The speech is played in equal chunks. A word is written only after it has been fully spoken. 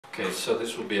Okay, so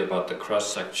this will be about the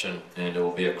cross-section, and it will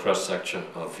be a cross-section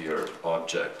of your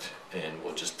object, and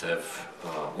we'll just have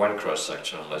one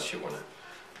cross-section unless you want to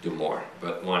do more,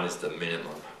 but one is the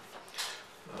minimum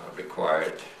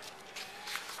required.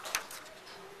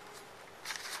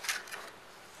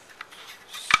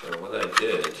 So what I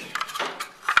did,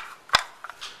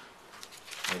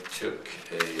 I took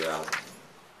a,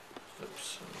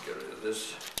 oops, let me get rid of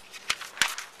this.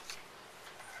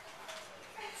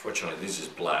 Fortunately, this is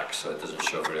black, so it doesn't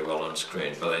show very well on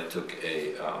screen, but I took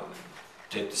a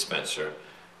tape dispenser,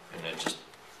 and I just,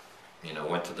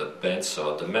 went to the bend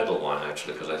saw, the metal one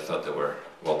actually, because I thought there were,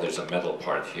 well, there's a metal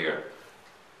part here,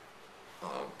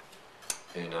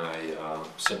 and I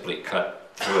simply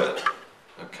cut through it,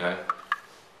 okay,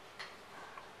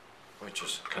 which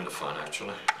is kind of fun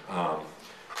actually.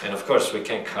 And of course, we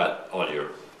can't cut all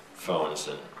your phones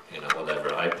and whatever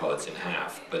iPods in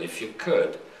half, but if you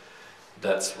could,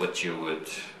 that's what you would,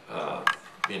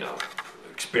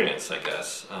 experience, I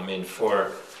guess. I mean,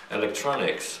 for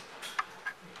electronics,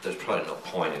 there's probably no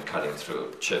point in cutting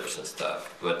through chips and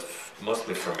stuff, but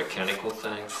mostly for mechanical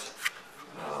things,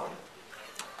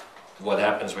 what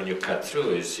happens when you cut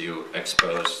through is you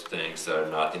expose things that are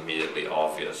not immediately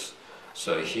obvious.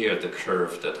 So here, the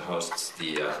curve that hosts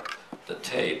the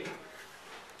tape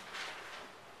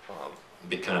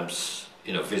becomes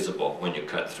visible when you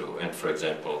cut through. And for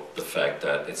example, the fact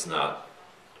that it's not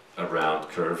a round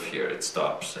curve here, it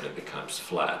stops and it becomes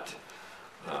flat.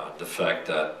 The fact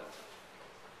that,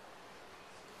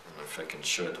 I don't know if I can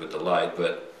show it with the light,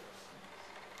 but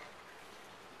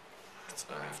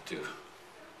I have to.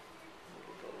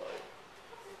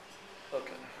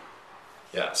 Okay.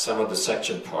 Yeah, some of the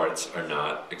section parts are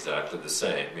not exactly the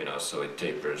same, so it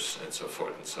tapers and so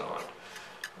forth and so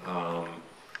on.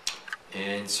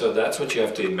 And so that's what you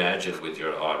have to imagine with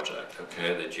your object,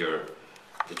 okay? That you're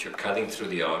cutting through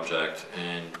the object,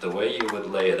 and the way you would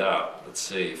lay it out, let's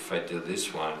say if I do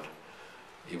this one,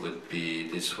 it would be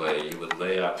this way. You would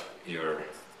lay out your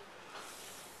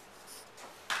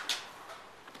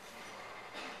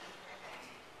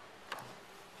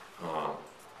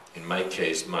in my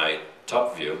case, my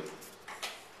top view.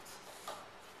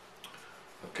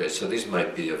 Okay, so this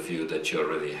might be a view that you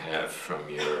already have from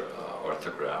your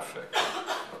orthographic,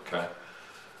 okay?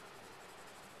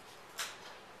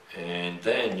 And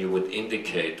then you would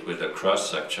indicate with a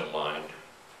cross-section line,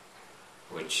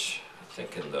 which I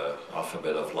think in the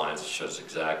alphabet of lines it shows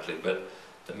exactly, but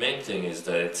the main thing is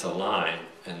that it's a line,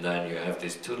 and then you have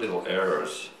these two little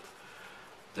arrows.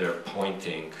 They're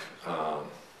pointing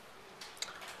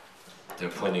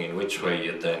in which way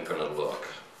you're then going to look.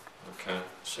 Okay,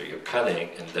 so you're cutting,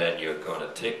 and then you're going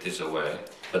to take this away,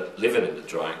 but leave it in the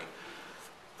drawing.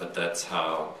 But that's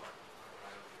how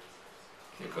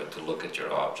you're going to look at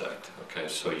your object. Okay,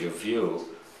 so your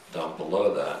view down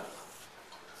below that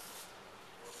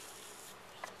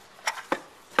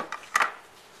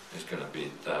is going to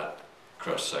be that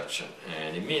cross section,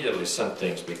 and immediately some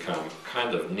things become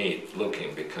kind of neat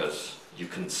looking because you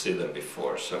couldn't see them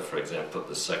before. So, for example,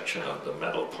 the section of the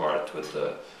metal part with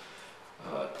the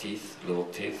little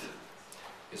teeth,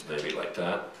 is maybe like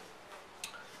that.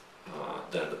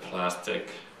 Then the plastic,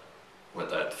 where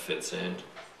that fits in.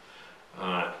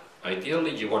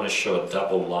 Ideally, you want to show a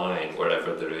double line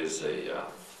wherever there is a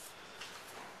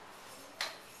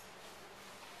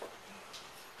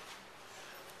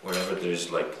wherever there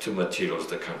is like two materials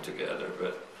that come together.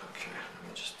 But okay, let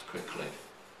me just quickly.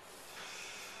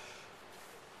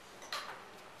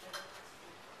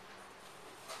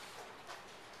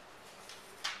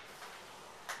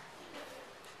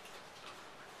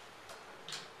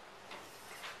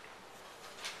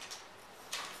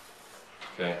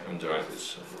 Okay, I'm drawing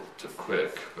this a little too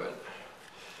quick, but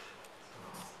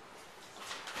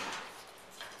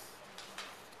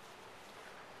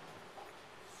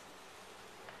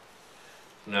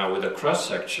now with a cross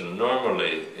section,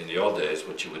 normally in the old days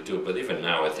what you would do, but even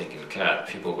now I think in CAD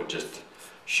people would just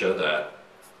show that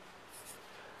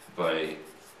by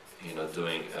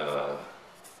doing a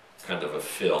kind of a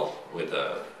fill with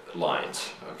the lines.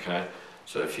 Okay,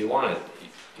 so if you wanted,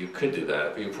 you could do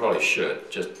that, but you probably should,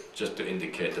 just to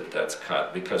indicate that that's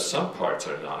cut, because some parts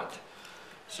are not.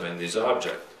 So in this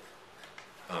object,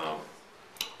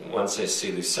 once I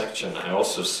see this section, I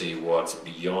also see what's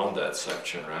beyond that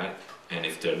section, right? And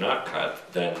if they're not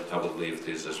cut, then I would leave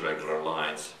these as regular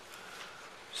lines,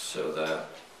 so that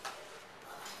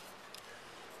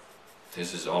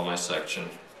this is all my section.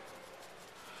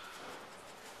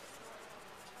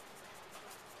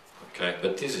 Okay,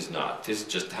 but this is not. This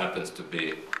just happens to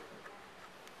be.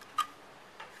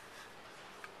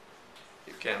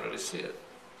 You can't really see it.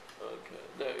 Okay,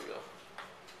 there you go.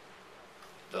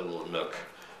 little nook.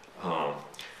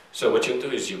 So what you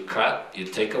do is you cut, you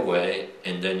take away,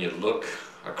 and then you look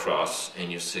across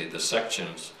and you see the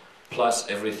sections plus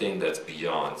everything that's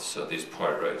beyond. So this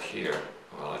part right here,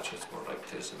 well actually it's more like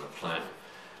this in the plan,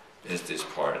 is this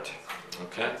part,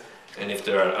 okay? And if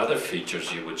there are other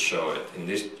features you would show it. In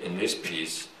this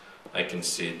piece I can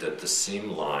see that the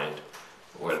seam line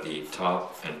where the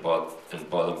top and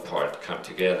bottom part come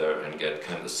together and get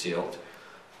kind of sealed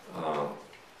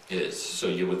is. So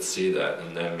you would see that,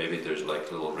 and then maybe there's like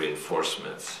little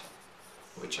reinforcements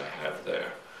which I have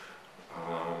there.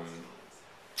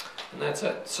 And that's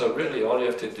it. So really all you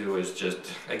have to do is just,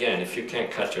 again, if you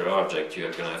can't cut your object,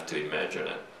 you're going to have to imagine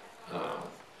it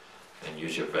and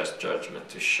use your best judgment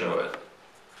to show it.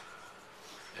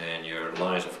 And your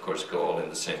lines, of course, go all in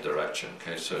the same direction,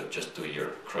 okay? So just do your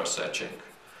cross-hatching,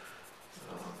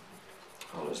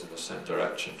 always in the same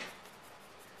direction.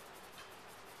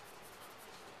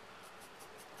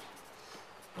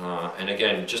 And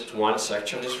again, just one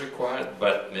section is required,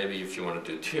 but maybe if you want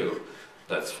to do two,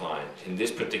 that's fine. In this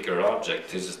particular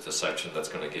object, this is the section that's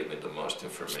going to give me the most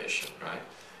information, right?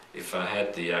 If I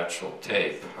had the actual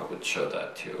tape, I would show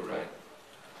that too, right?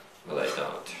 But I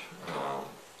don't.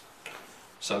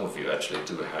 Some of you actually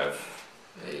do have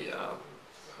a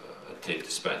tape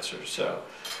dispenser, so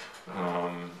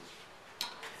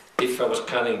if I was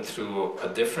cutting through a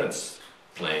different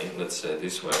plane, let's say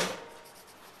this way,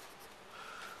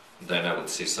 then I would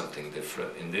see something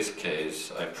different. In this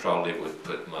case, I probably would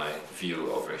put my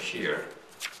view over here.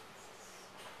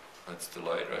 That's the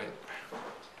light, right?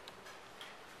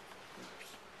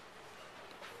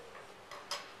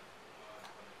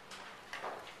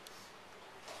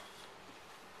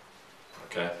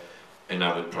 Okay, and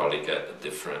I would probably get a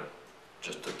different,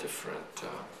 just a different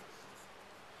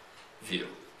view.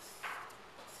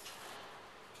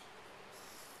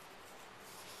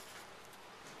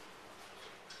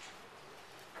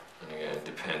 And again, it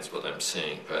depends what I'm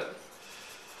seeing, but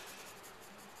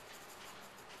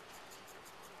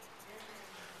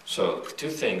so two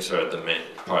things are the main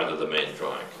part of the main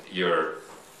drawing. Your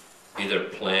either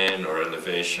plan or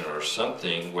elevation or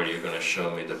something where you're going to show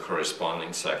me the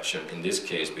corresponding section. In this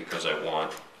case, because I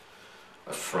want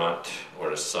a front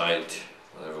or a side,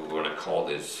 whatever we want to call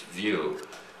this, view,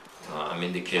 I'm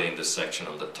indicating the section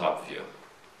on the top view,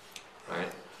 right?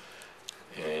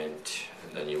 And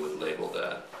then you would label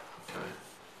that, okay?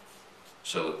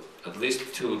 So at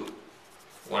least two,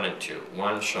 one and two.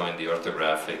 One showing the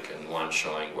orthographic and one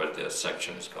showing where the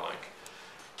section is going.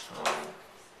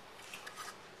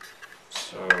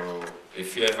 So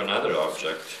if you have another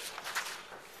object,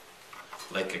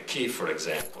 like a key for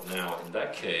example, now in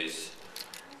that case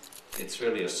it's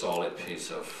really a solid piece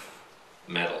of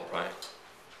metal, right?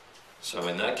 So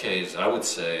in that case I would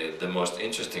say the most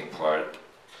interesting part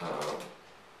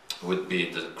would be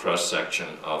the cross-section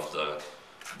of the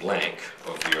blank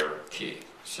of your key.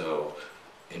 So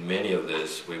in many of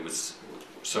this we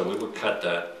would cut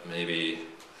that maybe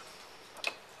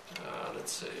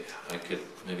let's see, I could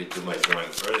maybe do my drawing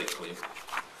vertically.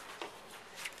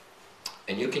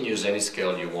 And you can use any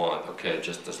scale you want, okay,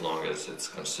 just as long as it's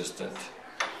consistent.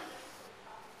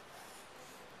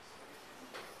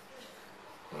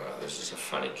 Wow, this is a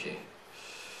funny key.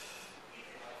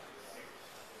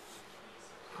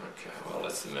 Okay, well,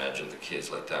 let's imagine the key is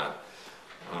like that.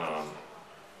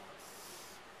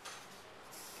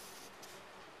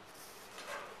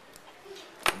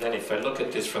 Then if I look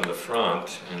at this from the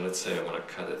front, and let's say I want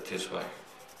to cut it this way.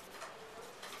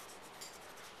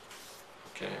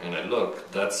 Okay, and I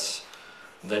look,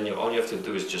 then all you have to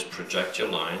do is just project your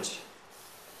lines.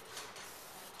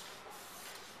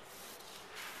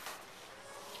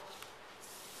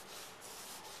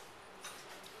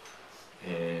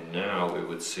 And now we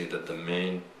would see that the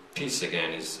main piece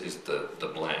again is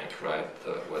the blank, right?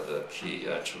 Where the key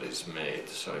actually is made.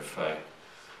 So if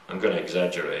I'm going to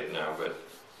exaggerate now, but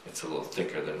it's a little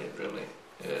thicker than it really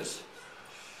is.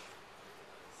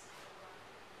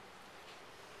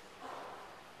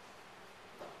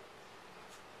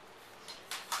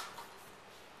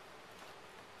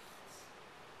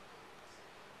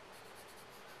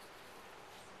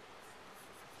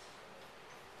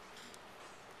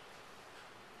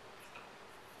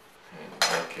 And in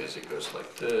that case it goes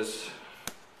like this.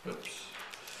 Oops.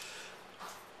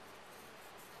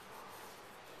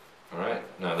 Alright,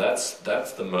 now that's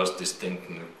the most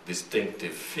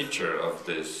distinctive feature of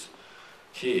this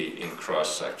key in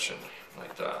cross-section,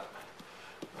 like that.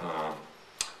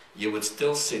 You would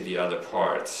still see the other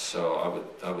parts, so I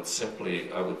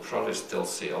would probably still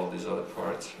see all these other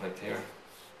parts right here,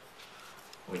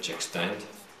 which extend,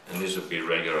 and these would be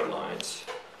regular lines.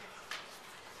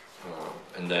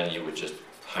 and then you would just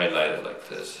highlight it like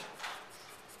this.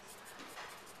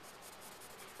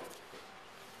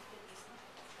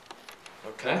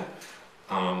 Okay?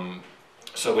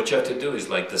 So what you have to do is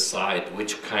like decide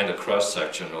which kind of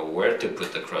cross-section or where to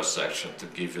put the cross-section to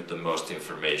give you the most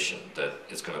information that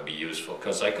is going to be useful.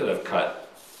 Because I could have cut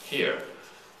here,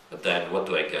 but then what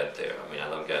do I get there? I mean, I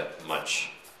don't get much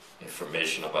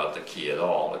information about the key at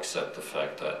all, except the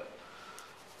fact that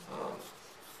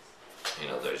you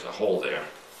know, there's a hole there,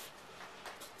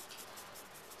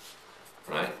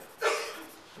 right?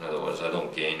 In other words, I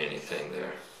don't gain anything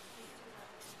there.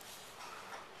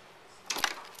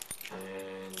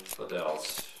 And what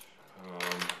else?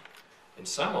 In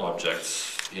some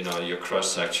objects, you know, your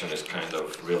cross-section is kind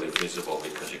of really visible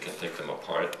because you can take them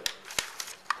apart.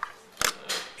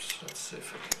 Oops, let's see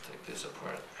if I can take this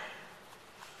apart.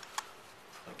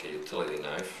 Like a utility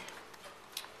knife.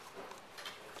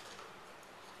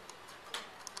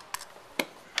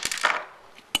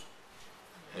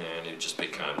 And it just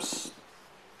becomes,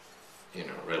 you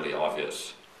know, really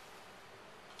obvious.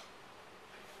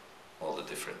 All the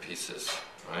different pieces,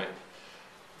 right?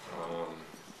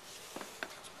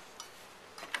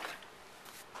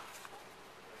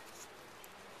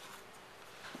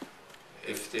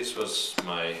 If this was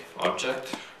my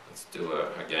object, let's do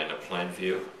again a plan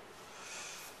view.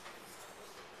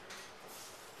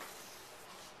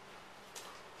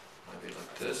 Maybe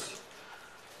like this.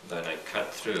 Then I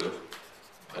cut through.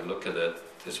 I look at it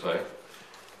this way,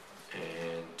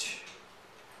 and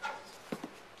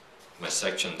my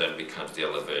section then becomes the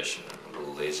elevation. I'm a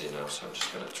little lazy now, so I'm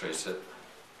just going to trace it.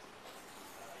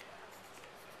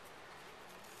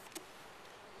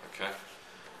 Okay.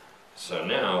 So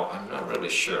now I'm not really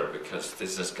sure, because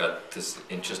this has got this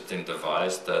interesting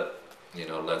device that, you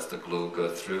know, lets the glue go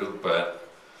through, but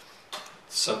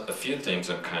a few things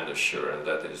I'm kind of sure, and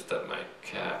that is that my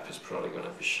cap is probably going to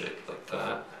be shaped like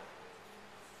that.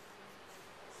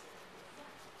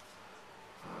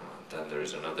 Then there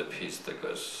is another piece that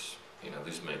goes, you know,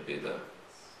 this may be the,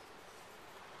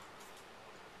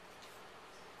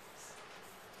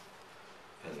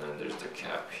 and then there's the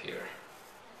cap here.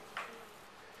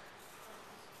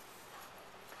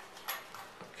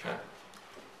 Okay.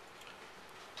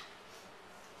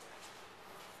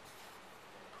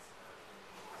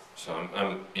 So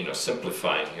I'm you know,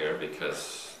 simplifying here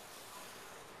because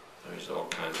there's all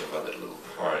kinds of other little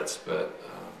parts, but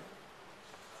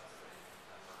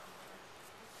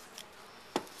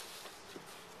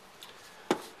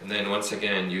and then once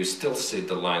again, you still see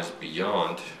the lines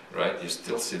beyond, right? You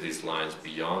still see these lines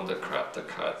beyond the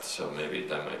cut. So maybe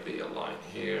that might be a line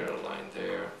here, a line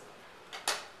there.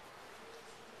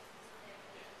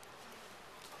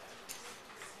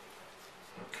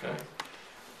 Okay.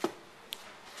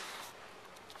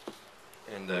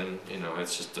 And then, you know,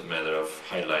 it's just a matter of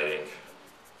highlighting.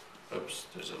 Oops,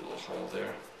 there's a little hole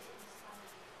there.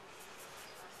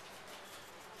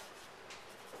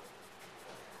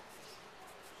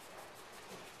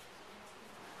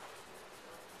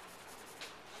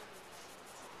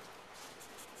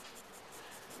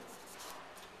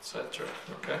 Etc.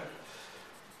 Okay.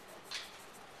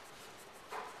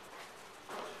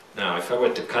 Now, if I were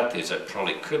to cut these, I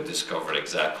probably could discover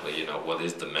exactly, you know, what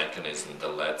is the mechanism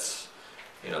that lets,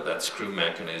 you know, that screw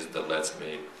mechanism that lets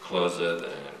me close it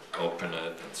and open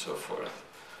it and so forth.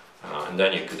 And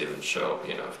then you could even show,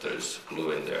 you know, if there's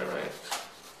glue in there, right?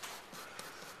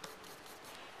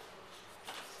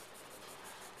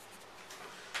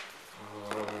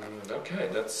 Okay,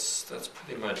 that's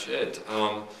pretty much it.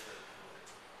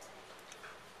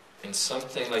 In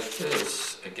something like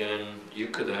this, again, you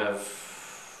could have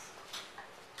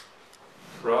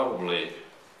probably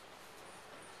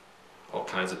all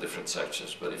kinds of different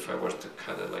sections, but if I were to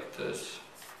cut it like this,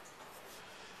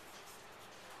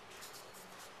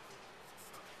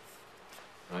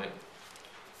 right,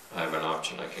 I have an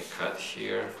option. I can cut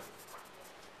here,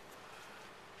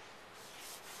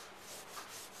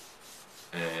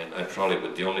 and I probably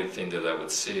would, the only thing that I would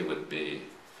see would be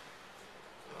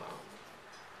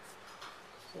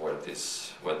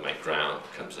where my ground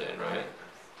comes in, right?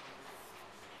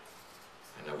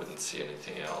 And I wouldn't see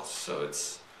anything else. So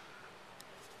it's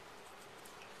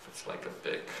like a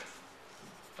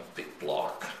big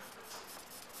block,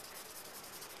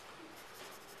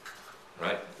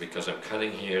 right? Because I'm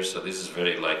cutting here, so this is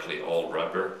very likely all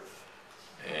rubber,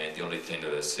 and the only thing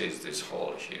that I see is this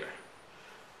hole here.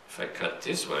 If I cut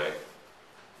this way,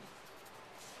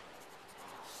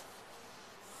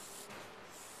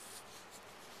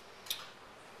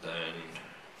 then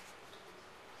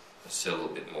I see a little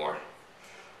bit more.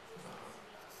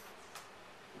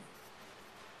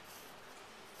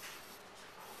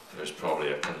 there's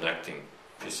probably a connecting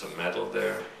piece of metal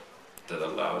there that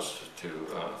allows to,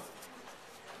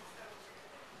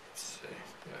 let's see,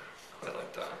 yeah, quite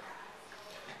like that.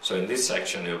 So in this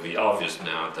section it will be obvious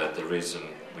now that the reason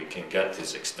we can get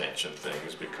this extension thing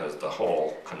is because the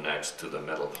hole connects to the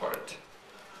metal part.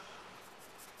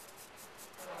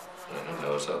 And who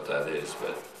knows what that is,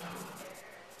 but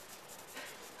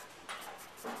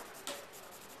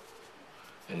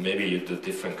and maybe you do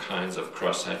different kinds of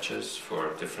cross hatches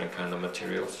for different kind of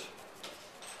materials.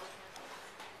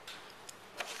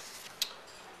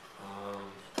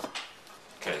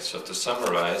 Okay, so to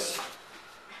summarize,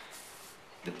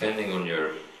 depending on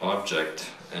your object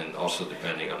and also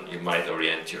depending on, you might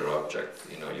orient your object,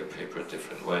 your paper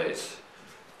different ways.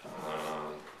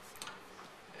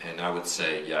 And I would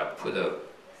say, yeah, put a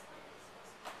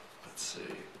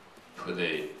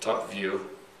top view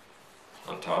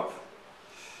on top.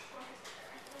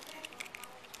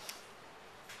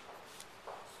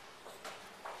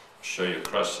 Show your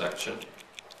cross section,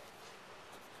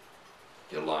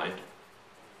 your line,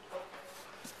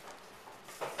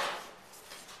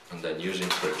 and then using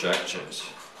projections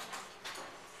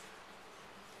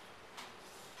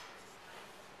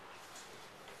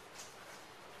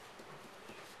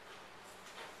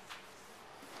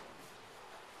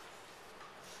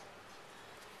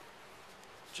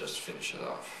just finish it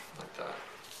off like that.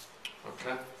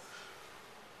 Okay?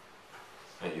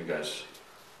 Hey, you guys,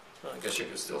 I guess you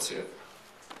can still see it.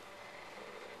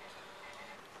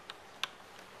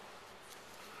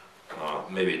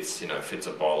 Maybe it's, if it's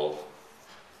a bottle,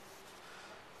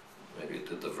 maybe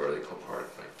do the vertical part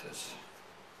like this.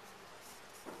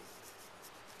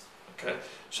 Okay,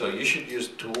 so you should use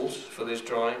tools for this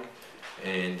drawing,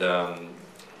 and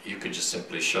you could just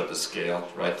simply show the scale,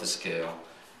 write the scale,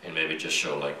 and maybe just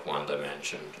show like one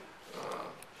dimension.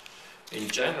 In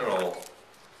general,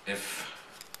 if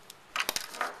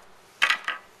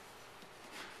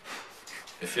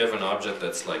you have an object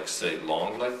that's like, say,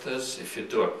 long like this, if you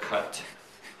do a cut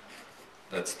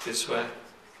that's this way,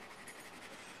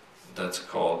 that's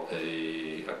called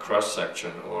a cross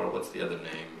section, or what's the other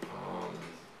name?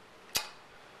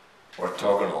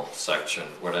 Orthogonal section.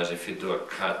 Whereas if you do a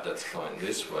cut that's going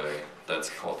this way, that's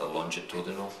called a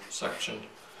longitudinal section.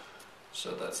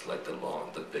 So that's like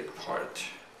the big part.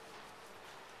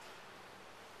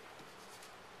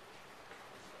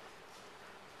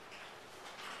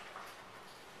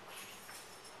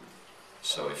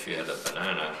 So if you had a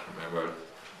banana, remember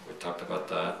we talked about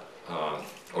that,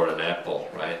 or an apple,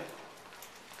 right?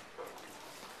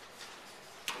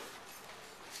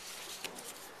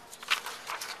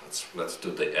 Let's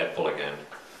do the apple again.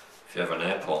 If you have an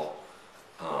apple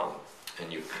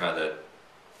and you cut it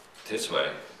this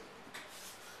way,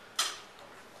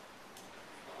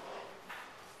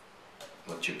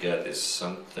 what you get is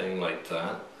something like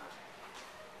that.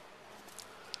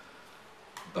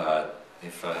 But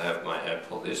if I have my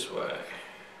apple this way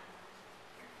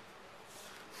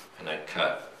and I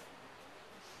cut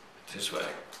this way,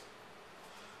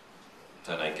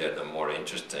 then I get a more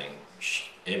interesting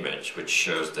image which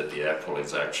shows that the apple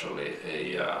is actually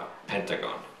a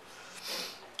pentagon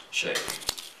shape,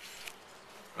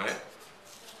 right?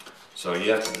 So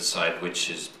you have to decide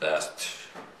which is best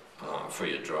for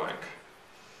your drawing.